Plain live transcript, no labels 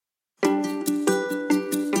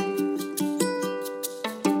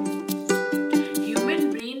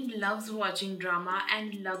watching drama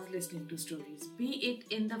and loves listening to stories, be it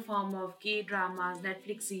in the form of K-dramas,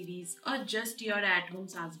 Netflix series, or just your at-home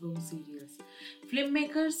Sasboom serials.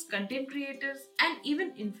 Filmmakers, content creators, and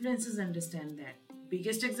even influencers understand that.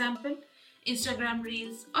 Biggest example? Instagram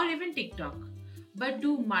Reels or even TikTok. But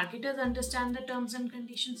do marketers understand the terms and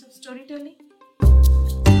conditions of storytelling?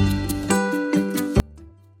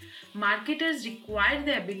 Marketers require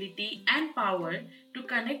the ability and power to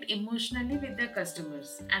connect emotionally with their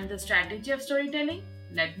customers, and the strategy of storytelling,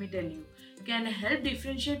 let me tell you, can help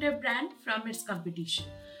differentiate a brand from its competition.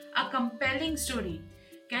 A compelling story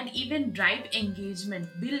can even drive engagement,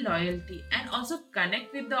 build loyalty, and also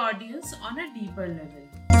connect with the audience on a deeper level.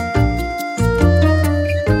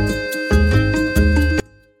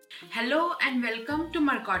 Hello and welcome to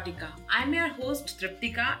Marcotica. I'm your host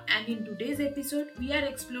Triptika, and in today's episode we are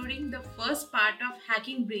exploring the first part of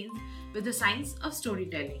hacking brains with the science of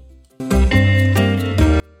storytelling.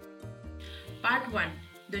 Part 1.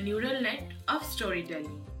 The neural net of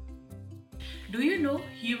storytelling. Do you know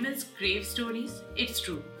humans crave stories? It's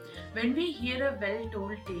true. When we hear a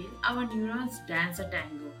well-told tale, our neurons dance a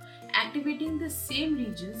tango, activating the same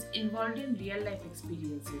regions involved in real-life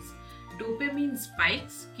experiences. Dopamine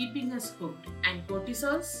spikes, keeping us hooked, and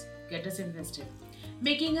cortisols get us invested,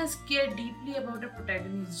 making us care deeply about a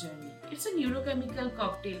protagonist's journey. It's a neurochemical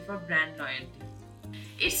cocktail for brand loyalty.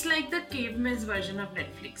 It's like the caveman's version of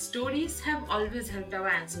Netflix. Stories have always helped our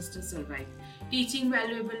ancestors survive, teaching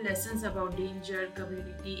valuable lessons about danger,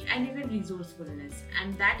 community, and even resourcefulness.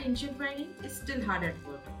 And that ancient writing is still hard at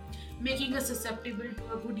work, making us susceptible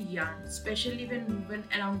to a good yarn, especially when moving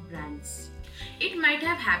around brands. It might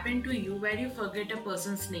have happened to you where you forget a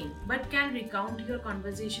person's name but can recount your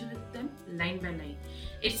conversation with them line by line.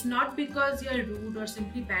 It's not because you're rude or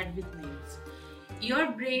simply bad with names.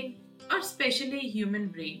 Your brain, or especially human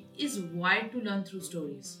brain, is wired to learn through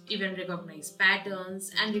stories, even recognize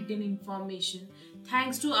patterns and retain information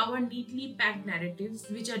thanks to our neatly packed narratives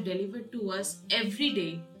which are delivered to us every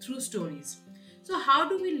day through stories. So how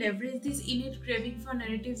do we leverage this innate craving for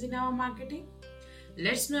narratives in our marketing?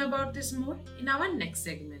 Let's know about this more in our next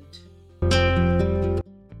segment.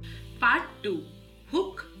 Part 2.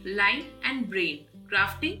 Hook, Line and Brain.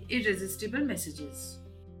 Crafting irresistible messages.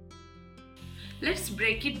 Let's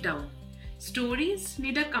break it down. Stories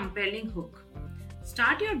need a compelling hook.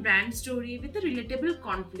 Start your brand story with a relatable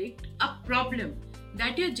conflict, a problem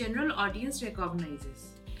that your general audience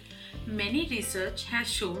recognizes. Many research has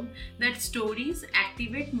shown that stories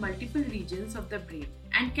activate multiple regions of the brain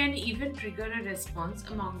and can even trigger a response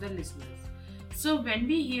among the listeners. So when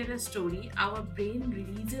we hear a story, our brain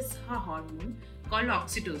releases a hormone called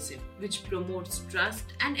oxytocin, which promotes trust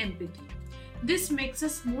and empathy. This makes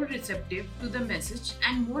us more receptive to the message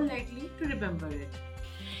and more likely to remember it.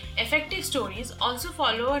 Effective stories also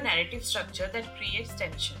follow a narrative structure that creates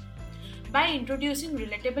tension. By introducing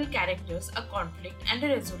relatable characters, a conflict, and a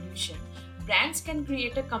resolution, brands can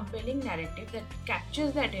create a compelling narrative that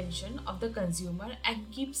captures the attention of the consumer and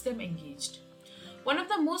keeps them engaged. One of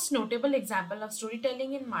the most notable examples of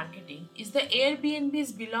storytelling in marketing is the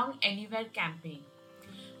Airbnb's Belong Anywhere campaign.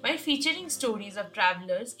 By featuring stories of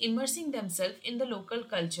travelers immersing themselves in the local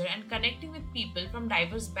culture and connecting with people from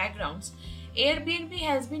diverse backgrounds, Airbnb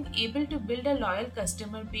has been able to build a loyal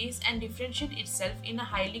customer base and differentiate itself in a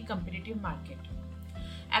highly competitive market.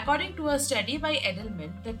 According to a study by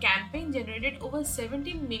Edelman, the campaign generated over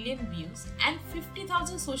 17 million views and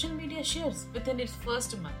 50,000 social media shares within its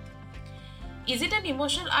first month. Is it an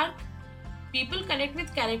emotional arc? People connect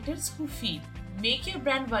with characters who feel. Make your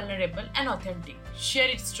brand vulnerable and authentic. Share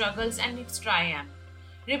its struggles and its triumph.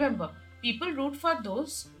 Remember, people root for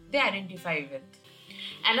those they identify with.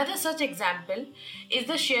 Another such example is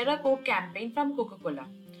the Share a Coke campaign from Coca-Cola.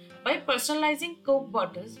 By personalizing Coke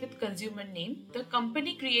bottles with consumer name, the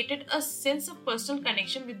company created a sense of personal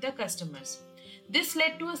connection with their customers. This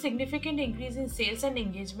led to a significant increase in sales and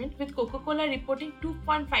engagement, with Coca-Cola reporting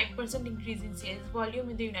 2.5% increase in sales volume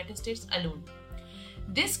in the United States alone.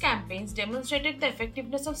 These campaigns demonstrated the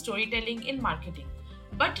effectiveness of storytelling in marketing,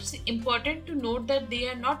 but it's important to note that they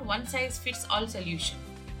are not one-size-fits-all solution.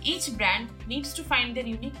 Each brand needs to find their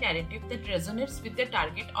unique narrative that resonates with their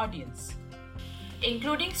target audience.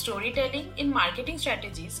 Including storytelling in marketing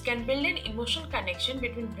strategies can build an emotional connection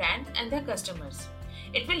between brands and their customers.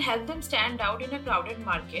 It will help them stand out in a crowded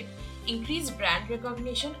market, increase brand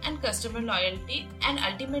recognition and customer loyalty, and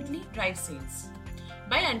ultimately drive sales.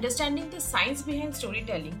 By understanding the science behind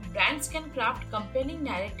storytelling, brands can craft compelling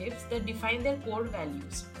narratives that define their core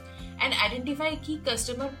values and identify key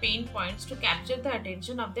customer pain points to capture the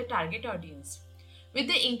attention of their target audience. With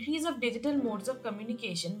the increase of digital modes of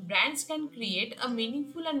communication, brands can create a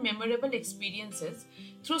meaningful and memorable experiences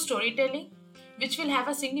through storytelling, which will have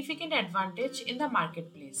a significant advantage in the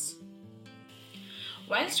marketplace.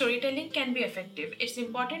 While storytelling can be effective, it's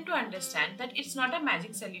important to understand that it's not a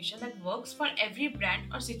magic solution that works for every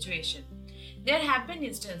brand or situation. There have been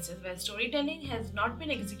instances where storytelling has not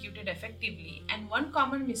been executed effectively, and one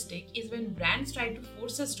common mistake is when brands try to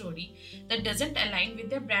force a story that doesn't align with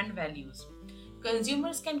their brand values.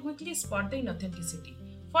 Consumers can quickly spot the inauthenticity.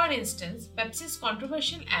 For instance, Pepsi's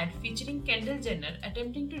controversial ad featuring Kendall Jenner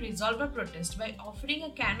attempting to resolve a protest by offering a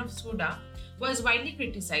can of soda was widely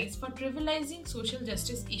criticized for trivializing social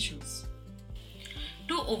justice issues.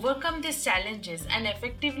 To overcome these challenges and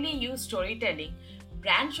effectively use storytelling,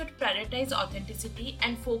 brands should prioritize authenticity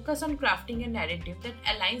and focus on crafting a narrative that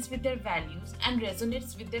aligns with their values and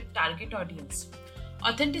resonates with their target audience.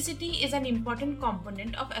 Authenticity is an important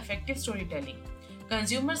component of effective storytelling.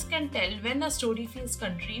 Consumers can tell when a story feels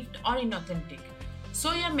contrived or inauthentic,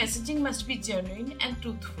 so your messaging must be genuine and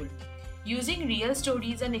truthful. Using real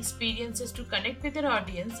stories and experiences to connect with your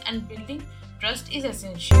audience and building trust is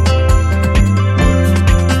essential.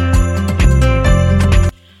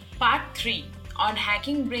 Part 3 on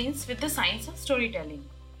hacking brains with the science of storytelling.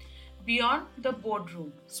 Beyond the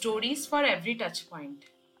boardroom, stories for every touchpoint.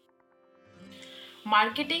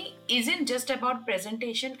 Marketing isn't just about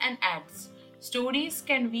presentation and ads. Stories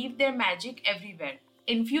can weave their magic everywhere.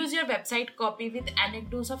 Infuse your website copy with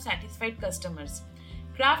anecdotes of satisfied customers.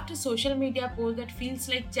 Craft a social media post that feels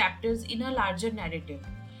like chapters in a larger narrative.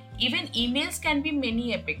 Even emails can be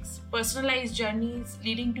mini epics, personalized journeys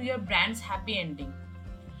leading to your brand's happy ending.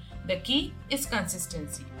 The key is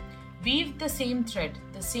consistency. Weave the same thread,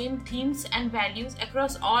 the same themes and values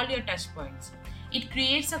across all your touchpoints. It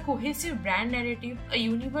creates a cohesive brand narrative, a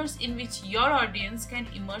universe in which your audience can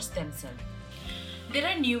immerse themselves. There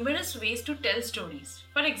are numerous ways to tell stories.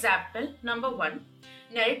 For example, number 1,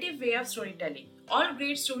 narrative way of storytelling. All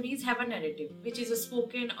great stories have a narrative, which is a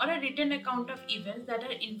spoken or a written account of events that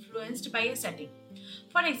are influenced by a setting.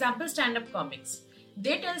 For example, stand-up comics.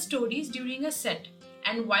 They tell stories during a set,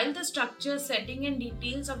 and while the structure, setting, and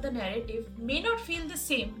details of the narrative may not feel the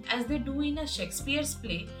same as they do in a Shakespeare's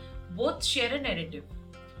play, both share a narrative.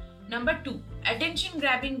 Number 2,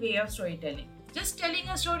 attention-grabbing way of storytelling. Just telling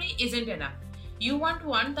a story isn't enough. You want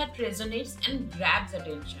one that resonates and grabs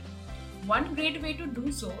attention. One great way to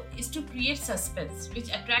do so is to create suspense, which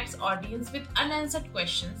attracts audience with unanswered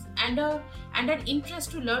questions and an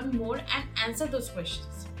interest to learn more and answer those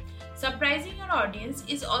questions. Surprising your audience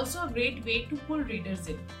is also a great way to pull readers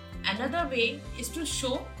in. Another way is to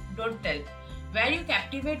show, don't tell, where you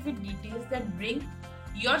captivate with details that bring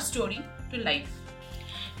your story to life.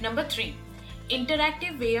 Number 3,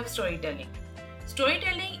 interactive way of storytelling.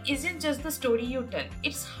 Storytelling isn't just the story you tell,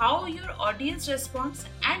 it's how your audience responds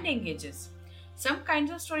and engages. Some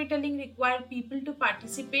kinds of storytelling require people to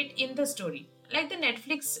participate in the story, like the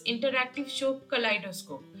Netflix interactive show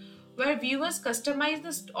Kaleidoscope, where viewers customize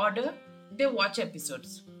the order they watch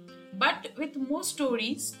episodes. But with most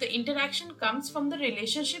stories, the interaction comes from the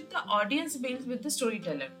relationship the audience builds with the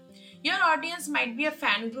storyteller. Your audience might be a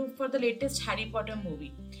fan group for the latest Harry Potter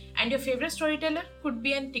movie, and your favorite storyteller could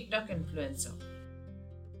be a TikTok influencer.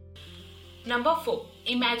 Number 4,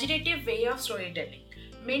 imaginative way of storytelling.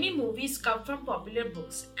 Many movies come from popular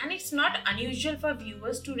books, and it's not unusual for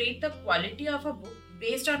viewers to rate the quality of a book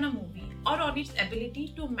based on a movie or on its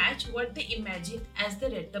ability to match what they imagined as they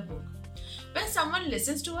read the book. When someone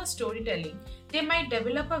listens to a storytelling, they might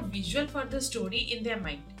develop a visual for the story in their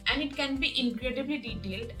mind, and it can be incredibly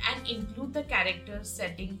detailed and include the characters,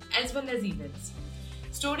 setting, as well as events.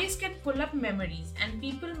 Stories can pull up memories, and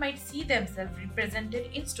people might see themselves represented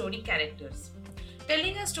in story characters.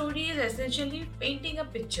 Telling a story is essentially painting a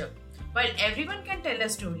picture. While everyone can tell a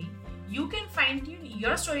story, you can fine-tune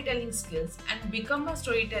your storytelling skills and become a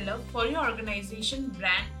storyteller for your organization,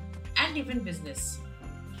 brand, and even business.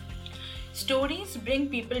 Stories bring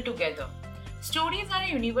people together. Stories are a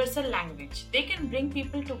universal language. They can bring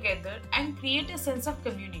people together and create a sense of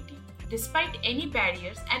community. Despite any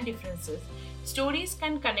barriers and differences, stories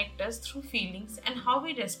can connect us through feelings and how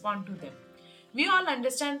we respond to them. We all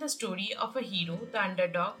understand the story of a hero, the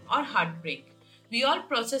underdog, or heartbreak. We all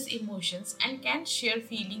process emotions and can share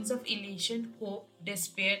feelings of elation, hope,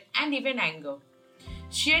 despair, and even anger.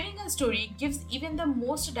 Sharing a story gives even the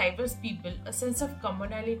most diverse people a sense of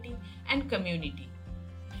commonality and community.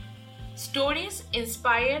 Stories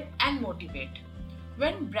inspire and motivate.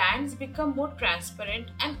 When brands become more transparent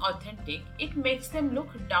and authentic, it makes them look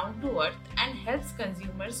down to earth and helps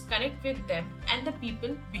consumers connect with them and the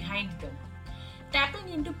people behind them. Tapping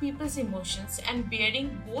into people's emotions and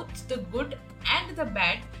bearing both the good and the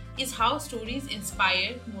bad is how stories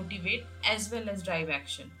inspire, motivate, as well as drive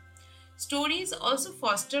action. Stories also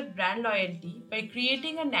foster brand loyalty by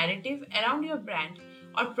creating a narrative around your brand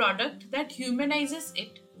or product that humanizes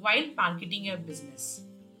it while marketing your business.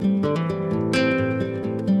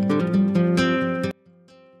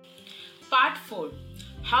 Part 4.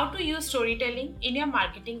 How to use storytelling in your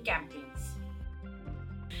marketing campaigns.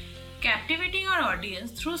 Captivating our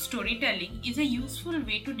audience through storytelling is a useful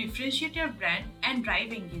way to differentiate your brand and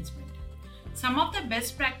drive engagement. Some of the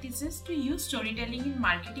best practices to use storytelling in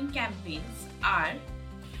marketing campaigns are: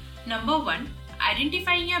 Number 1.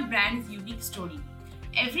 Identifying your brand's unique story.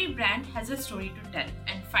 Every brand has a story to tell,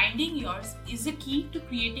 and finding yours is the key to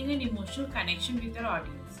creating an emotional connection with your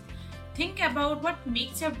audience. Think about what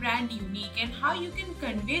makes your brand unique and how you can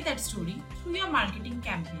convey that story through your marketing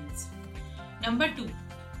campaigns. Number 2.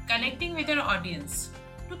 Connecting with your audience.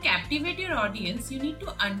 To captivate your audience, you need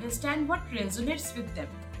to understand what resonates with them.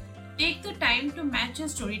 Take the time to match your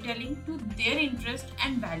storytelling to their interests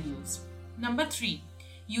and values. Number 3.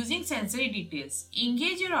 Using sensory details.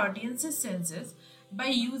 Engage your audience's senses by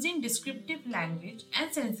using descriptive language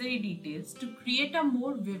and sensory details to create a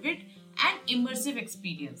more vivid and immersive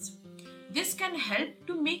experience. This can help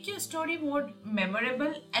to make your story more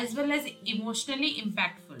memorable as well as emotionally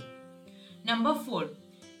impactful. Number 4.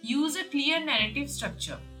 Use a clear narrative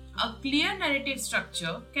structure. A clear narrative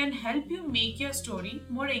structure can help you make your story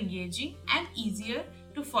more engaging and easier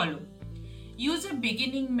to follow. Use a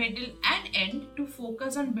beginning, middle, and end to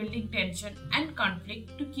focus on building tension and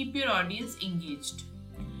conflict to keep your audience engaged.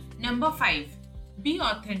 Number 5. Be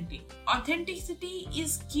authentic. Authenticity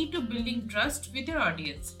is key to building trust with your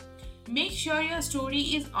audience. Make sure your story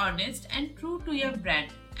is honest and true to your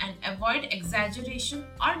brand and avoid exaggeration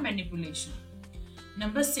or manipulation.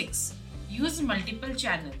 Number 6. Use multiple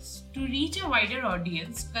channels. To reach a wider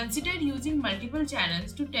audience, consider using multiple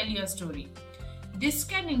channels to tell your story. This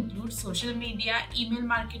can include social media, email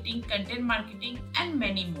marketing, content marketing, and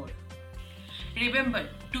many more. Remember,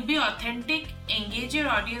 to be authentic, engage your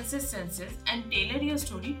audience's senses and tailor your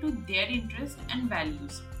story to their interests and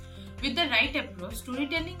values. With the right approach,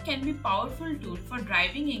 storytelling can be a powerful tool for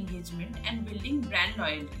driving engagement and building brand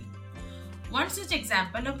loyalty. One such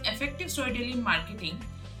example of effective storytelling marketing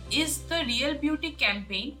is the Real Beauty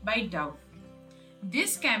campaign by Dove.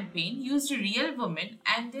 This campaign used real women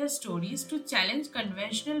and their stories to challenge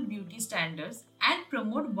conventional beauty standards and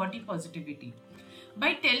promote body positivity.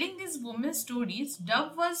 By telling these women's stories,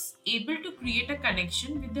 Dove was able to create a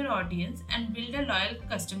connection with their audience and build a loyal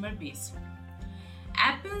customer base.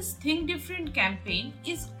 Apple's Think Different campaign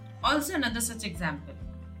is also another such example.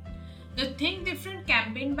 The Think Different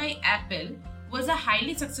campaign by Apple was a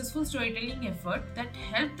highly successful storytelling effort that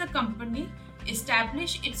helped the company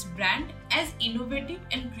establish its brand as innovative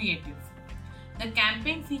and creative. The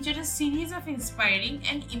campaign featured a series of inspiring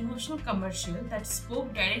and emotional commercials that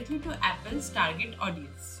spoke directly to Apple's target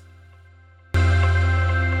audience.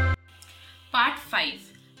 Part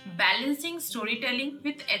 5. Balancing storytelling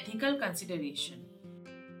with ethical consideration.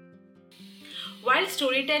 While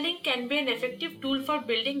storytelling can be an effective tool for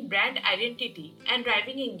building brand identity and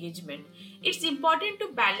driving engagement, it's important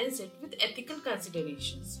to balance it with ethical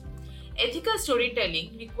considerations. Ethical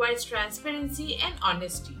storytelling requires transparency and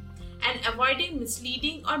honesty, and avoiding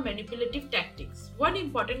misleading or manipulative tactics. One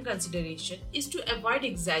important consideration is to avoid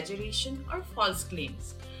exaggeration or false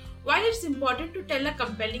claims. While it's important to tell a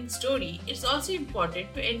compelling story, it's also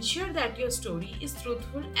important to ensure that your story is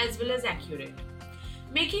truthful as well as accurate.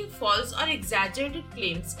 Making false or exaggerated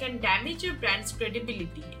claims can damage your brand's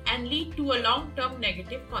credibility and lead to a long-term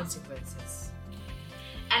negative consequences.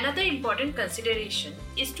 Another important consideration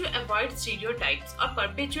is to avoid stereotypes or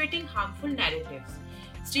perpetuating harmful narratives.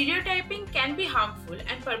 Stereotyping can be harmful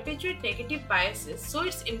and perpetuate negative biases, so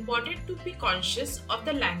it's important to be conscious of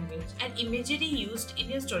the language and imagery used in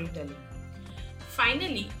your storytelling.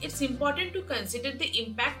 Finally, it's important to consider the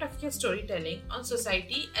impact of your storytelling on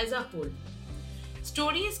society as a whole.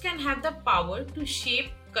 Stories can have the power to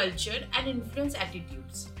shape culture and influence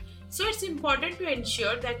attitudes. So it's important to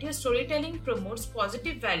ensure that your storytelling promotes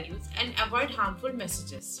positive values and avoid harmful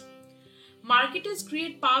messages. Marketers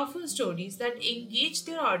create powerful stories that engage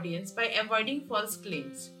their audience by avoiding false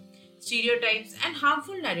claims, stereotypes, and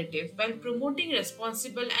harmful narratives while promoting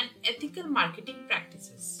responsible and ethical marketing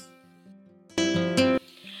practices.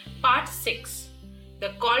 Part 6.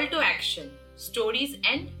 The Call to Action. Stories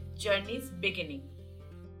End, Journeys Beginning.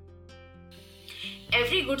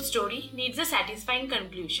 Every good story needs a satisfying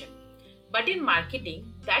conclusion. But in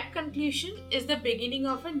marketing, that conclusion is the beginning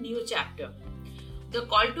of a new chapter. The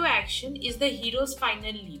call to action is the hero's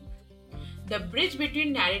final leap, the bridge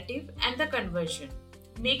between narrative and the conversion.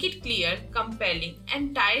 Make it clear, compelling,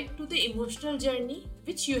 and tied to the emotional journey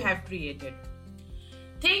which you have created.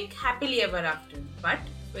 Think happily ever after, but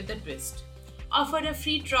with a twist. Offer a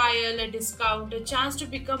free trial, a discount, a chance to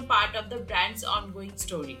become part of the brand's ongoing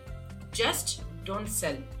story. Just don't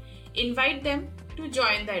sell. Invite them to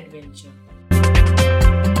join the adventure.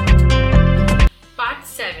 Part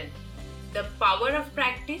 7. The power of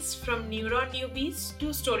practice, from neuron newbies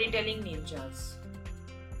to storytelling ninjas.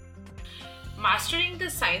 Mastering the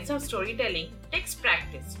science of storytelling takes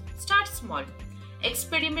practice. Start small.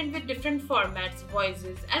 Experiment with different formats,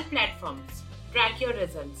 voices, and platforms. Track your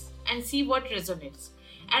results and see what resonates.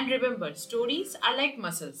 And remember, stories are like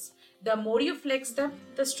muscles. The more you flex them,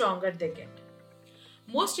 the stronger they get.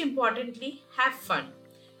 Most importantly, have fun.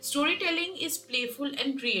 Storytelling is playful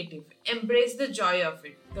and creative. Embrace the joy of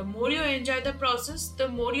it. The more you enjoy the process, the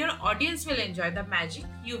more your audience will enjoy the magic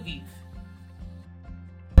you weave.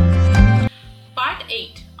 Part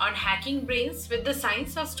 8 on hacking brains with the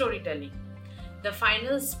science of storytelling. The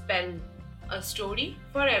final spell, a story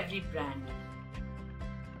for every brand.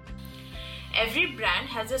 Every brand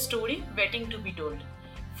has a story waiting to be told.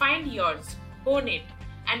 Find yours, hone it,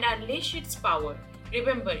 and unleash its power.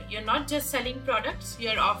 Remember, you're not just selling products,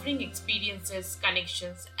 you're offering experiences,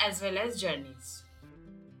 connections, as well as journeys.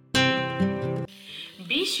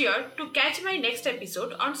 Be sure to catch my next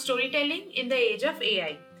episode on storytelling in the age of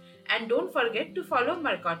AI. And don't forget to follow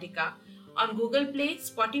Marcotica on Google Play,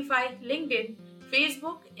 Spotify, LinkedIn,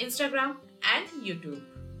 Facebook, Instagram, and YouTube.